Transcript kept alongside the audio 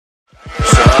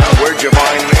what your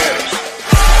mind is.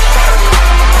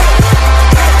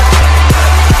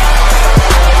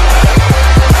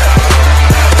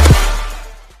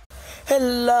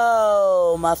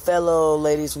 Hello, my fellow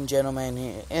ladies and gentlemen,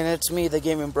 and it's me, the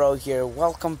Gaming Bro here.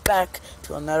 Welcome back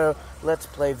to another Let's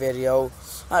Play video.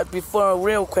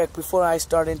 Before I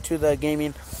start into the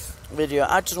gaming video,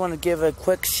 I just want to give a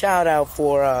quick shout out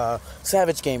for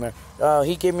Savage Gamer.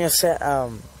 He gave me a shout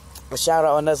out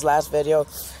on this last video.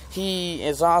 He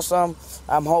is awesome.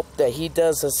 I hope that he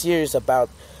does a series about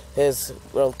his,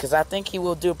 because I think he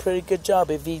will do a pretty good job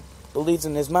if he believes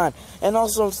in his mind. And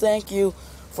also, thank you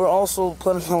for also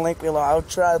putting the link below. I'll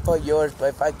try to put yours, but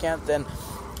if I can't, then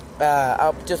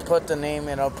I'll just put the name,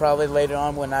 and I'll probably later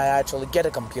on when I actually get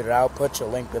a computer, I'll put your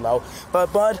link below.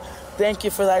 But bud, thank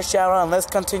you for that shout out, and let's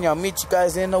continue. I'll meet you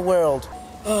guys in the world.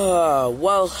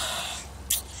 Well,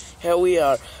 here we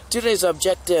are. Today's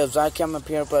objectives, I come up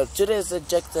here, but today's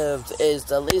objectives is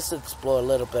to at least explore a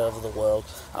little bit of the world,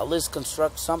 at least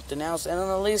construct something else, and then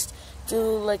at least do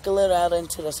like a little out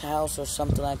into this house or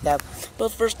something like that.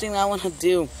 But first thing I want to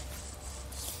do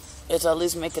is at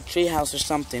least make a tree house or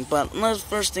something. But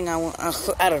first thing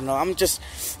I don't know, I'm just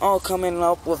all coming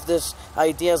up with this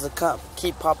ideas that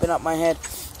keep popping up my head.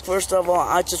 First of all,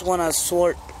 I just want to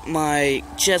sort my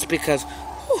chest because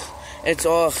it's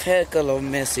all heck of a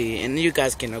messy, and you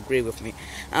guys can agree with me.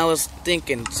 I was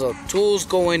thinking, so tools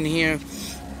go in here,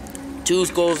 tools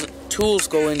go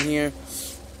in here,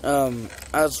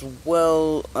 as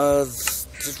well as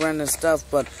just random stuff,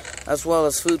 but as well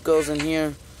as food goes in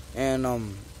here,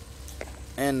 and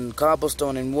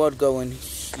cobblestone and wood go in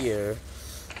here.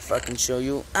 If I can show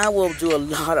you, I will do a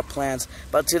lot of plans,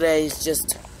 but today is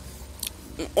just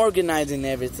organizing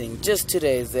everything. Just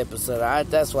today's episode,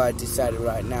 that's why I decided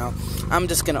right now I'm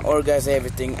just gonna organize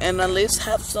everything and at least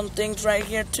have some things right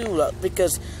here too,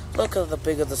 because look how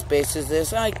big of the space is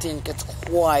this. I think it's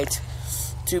quite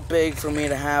too big for me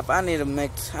to have. I need to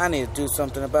do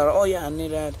something about it. Oh yeah, I need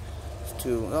to add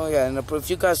two. Oh yeah, and if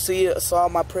you guys saw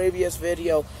my previous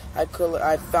video, I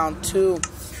found 2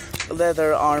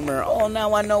 leather armor. Oh,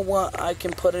 now I know what I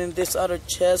can put in this other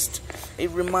chest.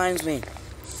 It reminds me.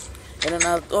 And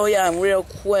then oh yeah, and real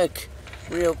quick,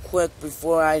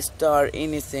 before I start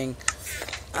anything,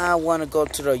 I want to go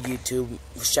to the YouTube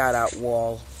shout out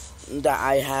wall that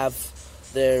I have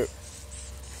there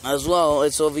as well.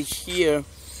 It's over here.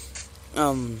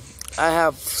 I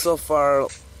have so far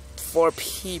 4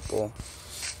 people.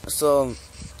 So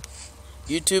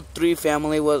YouTube 3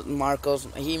 family was Marcos.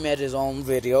 He made his own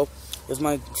video. It's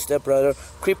my stepbrother.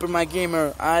 Creeper My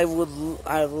Gamer. I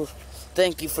will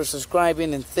thank you for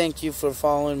subscribing, and thank you for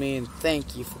following me, and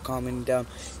thank you for commenting down.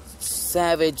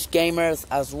 Savage Gamers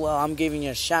as well, I'm giving you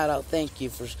a shout out. Thank you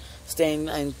for staying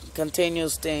and continue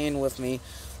staying with me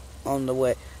on the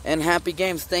way. And Happy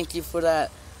Games, thank you for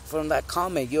that, from that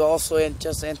comment. You also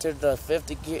just entered the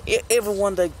 50.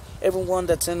 Everyone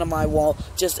that's into my wall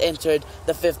just entered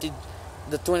the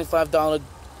 $25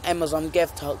 Amazon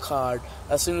gift card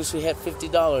as soon as we hit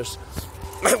 $50.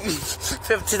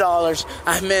 $50.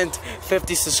 I meant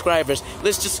 50 subscribers.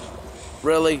 Let's just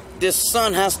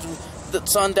the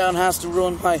sundown has to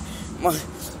ruin my.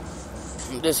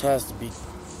 This has to be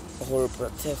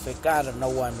horrific. I don't know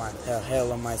what the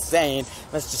hell am I saying.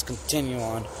 Let's just continue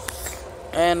on.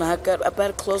 And I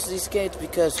better close these gates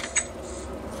because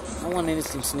I don't want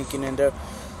anything sneaking in there.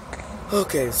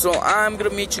 Okay, so I'm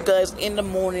gonna meet you guys in the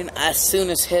morning as soon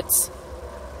as hits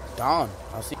dawn.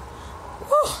 I'll see.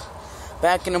 Whew.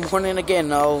 Back in the morning again,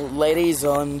 ladies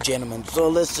and gentlemen. So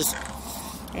let's just.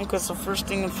 Okay, so first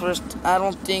thing first, I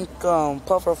don't think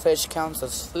pufferfish counts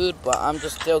as food, but I'm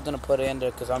just still gonna put it in there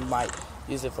because I might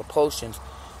use it for potions.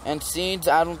 And seeds,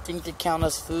 I don't think they count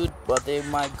as food, but they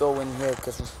might go in here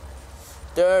because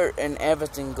dirt and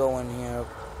everything go in here.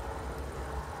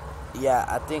 Yeah,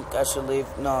 I think I should leave.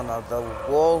 No, the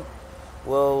wall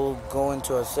will go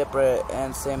into a separate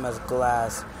and same as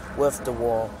glass with the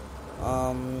wall.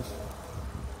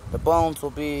 The bones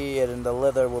will be, and the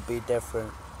leather will be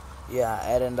different. Yeah,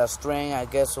 and then the string, I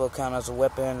guess, will count as a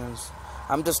weapon.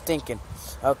 I'm just thinking.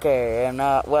 Okay, and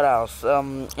what else?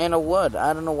 And the wood.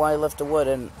 I don't know why I left the wood.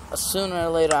 And sooner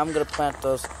or later, I'm going to plant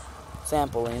those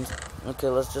samplings. Okay,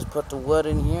 let's just put the wood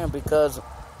in here because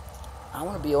I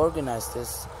want to be organized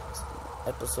this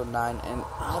episode 9. And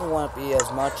I don't want to be as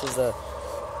much as a...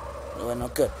 Well, no,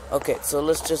 good. Okay, so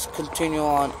let's just continue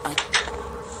on.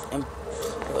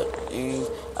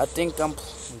 I think I'm...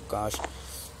 Oh, gosh.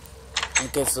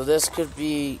 Okay, so this could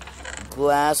be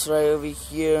glass right over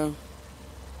here.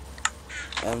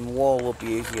 And wall will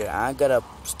be here. I gotta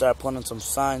start putting some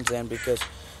signs in because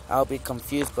I'll be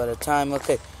confused by the time.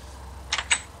 Okay.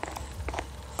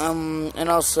 And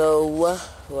also,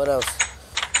 what else?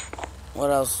 What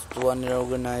else do I need to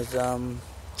organize?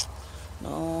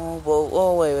 No, well,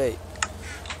 oh, wait.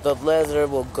 The leather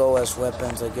will go as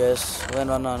weapons, I guess. Wait,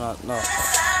 no.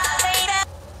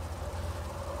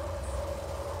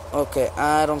 Okay,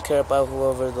 I don't care about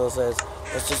whoever those is.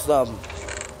 Let's just,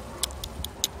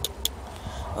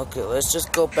 okay, let's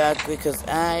just go back because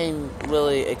I'm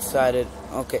really excited.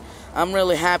 Okay, I'm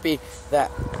really happy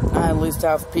that I at least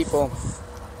have people.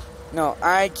 No,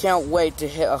 I can't wait to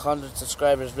hit 100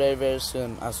 subscribers very, very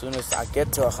soon. As soon as I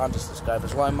get to 100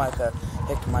 subscribers. What the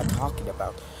heck am I talking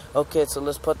about? Okay, so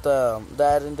let's put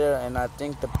that in there, and I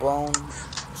think the bone,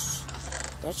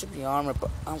 that should be armor,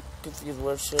 but I'm confused.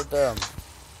 Where should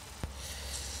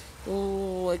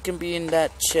ooh, it can be in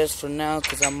that chest for now,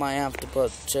 because I might have to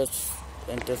put chests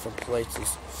in different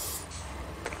places.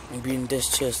 Maybe in this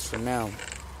chest for now.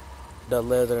 The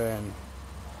leather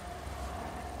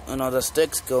and all the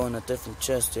sticks go in a different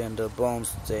chest, and the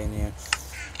bones stay in here.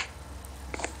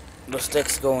 The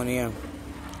sticks go in here.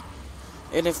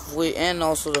 And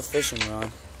also the fishing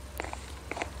rod.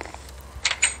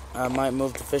 I might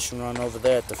move the fishing rod over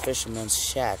there at the fisherman's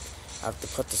shack. I have to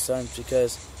put the signs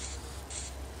because,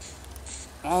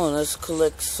 oh, let's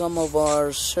collect some of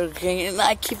our sugarcane, and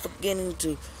I keep forgetting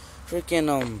to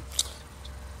freaking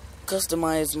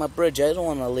customize my bridge. I don't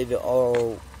want to leave it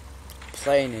all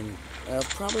plain, and I'll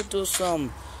probably do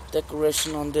some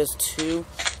decoration on this too.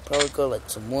 Probably go like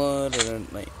some wood, or then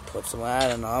like put some, I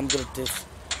don't know. I'm gonna do.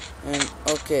 And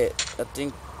okay, I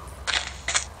think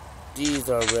these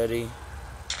are ready.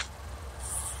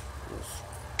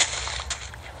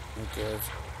 Okay, let's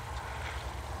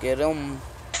get them.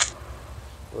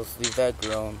 Let's leave that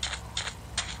grown.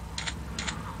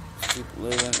 Let's keep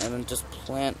living, and then just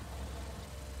plant,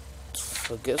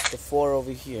 I guess, the 4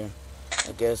 over here.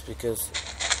 I guess, because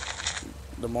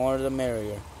the more the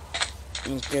merrier.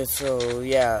 Okay, so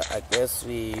yeah, I guess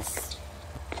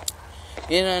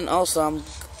and also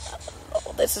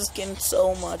this is getting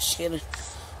so much.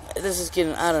 This is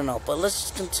getting, I don't know, but let's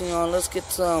just continue on. Let's get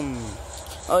some.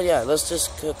 Oh yeah, let's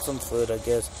just cook some food, I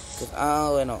guess. Cause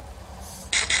I know.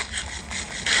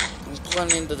 I'm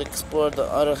planning to explore the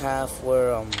other half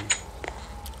where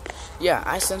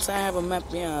yeah, since I have a map,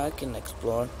 yeah, I can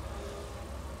explore.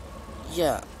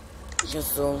 Yeah,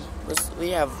 just so we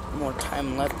have more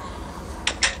time left.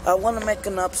 I want to make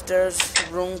an upstairs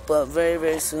room, but very,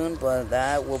 very soon. But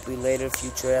that will be later,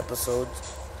 future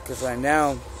episodes. Because right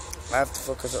now, I have to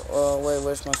focus on. Oh wait,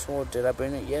 where's my sword? Did I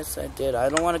bring it? Yes, I did. I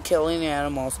don't want to kill any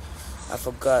animals. I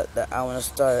forgot that I want to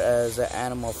start as an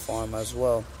animal farm as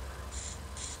well.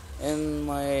 In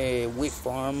my wheat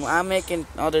farm, I'm making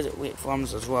other wheat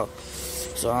farms as well.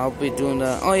 So I'll be doing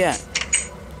that. Oh yeah,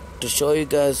 to show you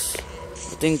guys.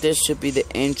 I think this should be the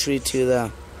entry to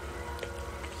the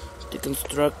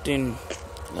deconstructing.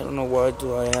 I don't know why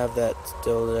do I have that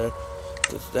still there,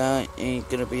 because that ain't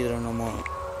gonna be there no more.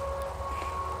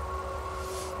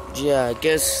 Yeah, I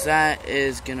guess that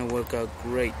is gonna work out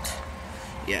great.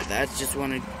 Yeah, that's just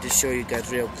wanted to show you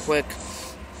guys real quick.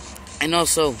 And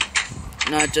also,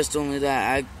 not just only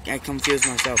that, I confused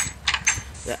myself.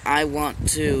 That I want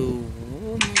to,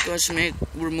 oh my gosh,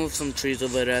 remove some trees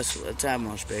over there so let's have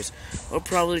more space. Or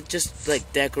probably just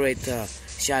like decorate the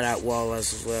shout out wall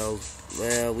as well.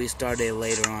 Well, we started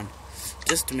later on,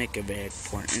 just to make it very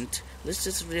important. Let's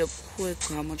just real quick,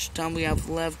 how much time we have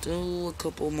left? Oh, a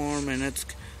couple more minutes,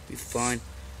 be fine.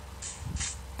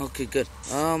 Okay, good.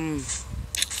 Let's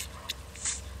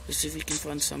see if we can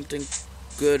find something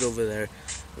good over there,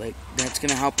 like that's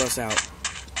gonna help us out.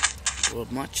 Well,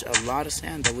 a lot of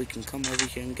sand that we can come over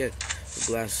here and get the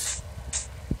glass.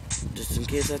 Just in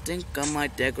case, I think I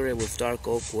might decorate with dark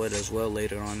oak wood as well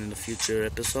later on in the future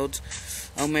episodes.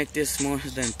 I'll make this more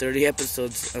than 30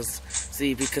 episodes.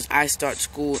 See, because I start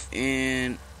school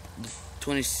in the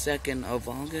 22nd of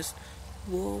August.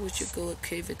 Whoa, we should go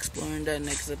cave exploring that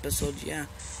next episode, yeah.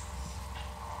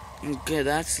 Okay,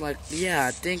 that's like, yeah,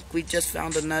 I think we just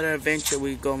found another adventure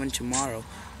we go in tomorrow.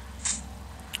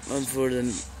 For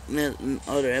the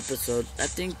other episode, I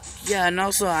think, yeah, and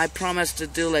also I promised to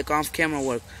do like off-camera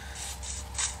work.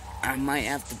 I might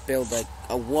have to build like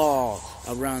a wall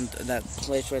around that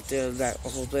place right there, that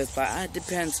whole place, but it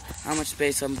depends how much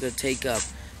space I'm gonna take up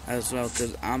as well,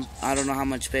 because I don't know how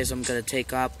much space I'm gonna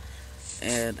take up,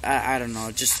 and I don't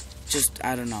know, just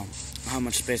I don't know how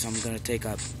much space I'm gonna take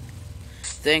up.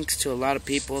 Thanks to a lot of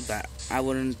people that I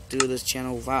wouldn't do this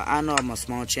channel without. I know I'm a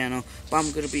small channel, but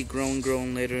I'm gonna be growing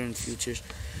later in futures.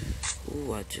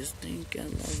 Ooh, I just think I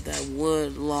love that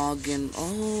wood log, and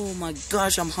oh my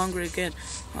gosh, I'm hungry again.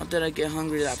 How did I get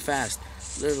hungry that fast?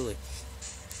 Literally.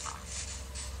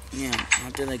 Yeah, how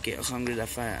did I get hungry that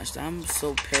fast? I'm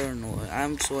so paranoid.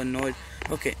 I'm so annoyed.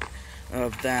 Okay,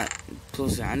 of that.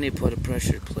 Plus, I need to put a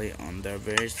pressure plate on there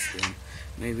very soon.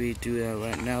 Maybe do that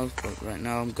right now. But right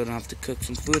now, I'm gonna have to cook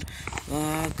some food.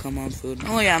 Come on, food.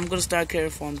 Oh yeah, I'm gonna start carry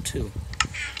farm too.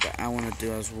 That I wanna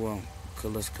do as well. Okay,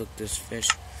 let's cook this fish.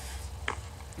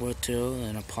 What till?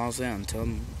 And I pause it until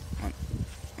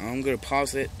I'm gonna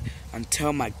pause it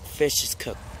until my fish is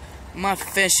cooked. My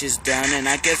fish is done, and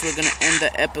I guess we're gonna end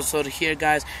the episode here,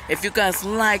 guys. If you guys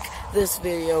like this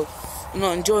video,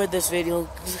 enjoyed this video,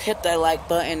 hit that like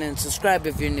button and subscribe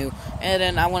if you're new. And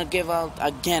then I want to give out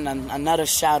again another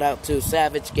shout out to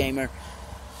Savage Gamer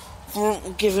for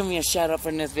giving me a shout out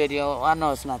for this video. I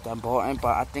know it's not that important,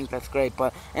 but I think that's great.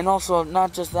 And also,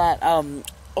 not just that,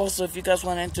 also if you guys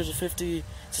want to enter the 50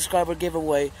 subscriber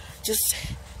giveaway, just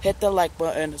hit the like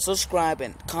button, subscribe,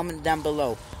 and comment down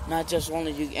below. Not just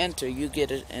only you enter, you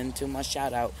get it into my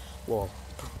shout out wall.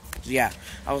 Yeah,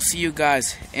 I will see you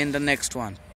guys in the next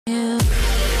one.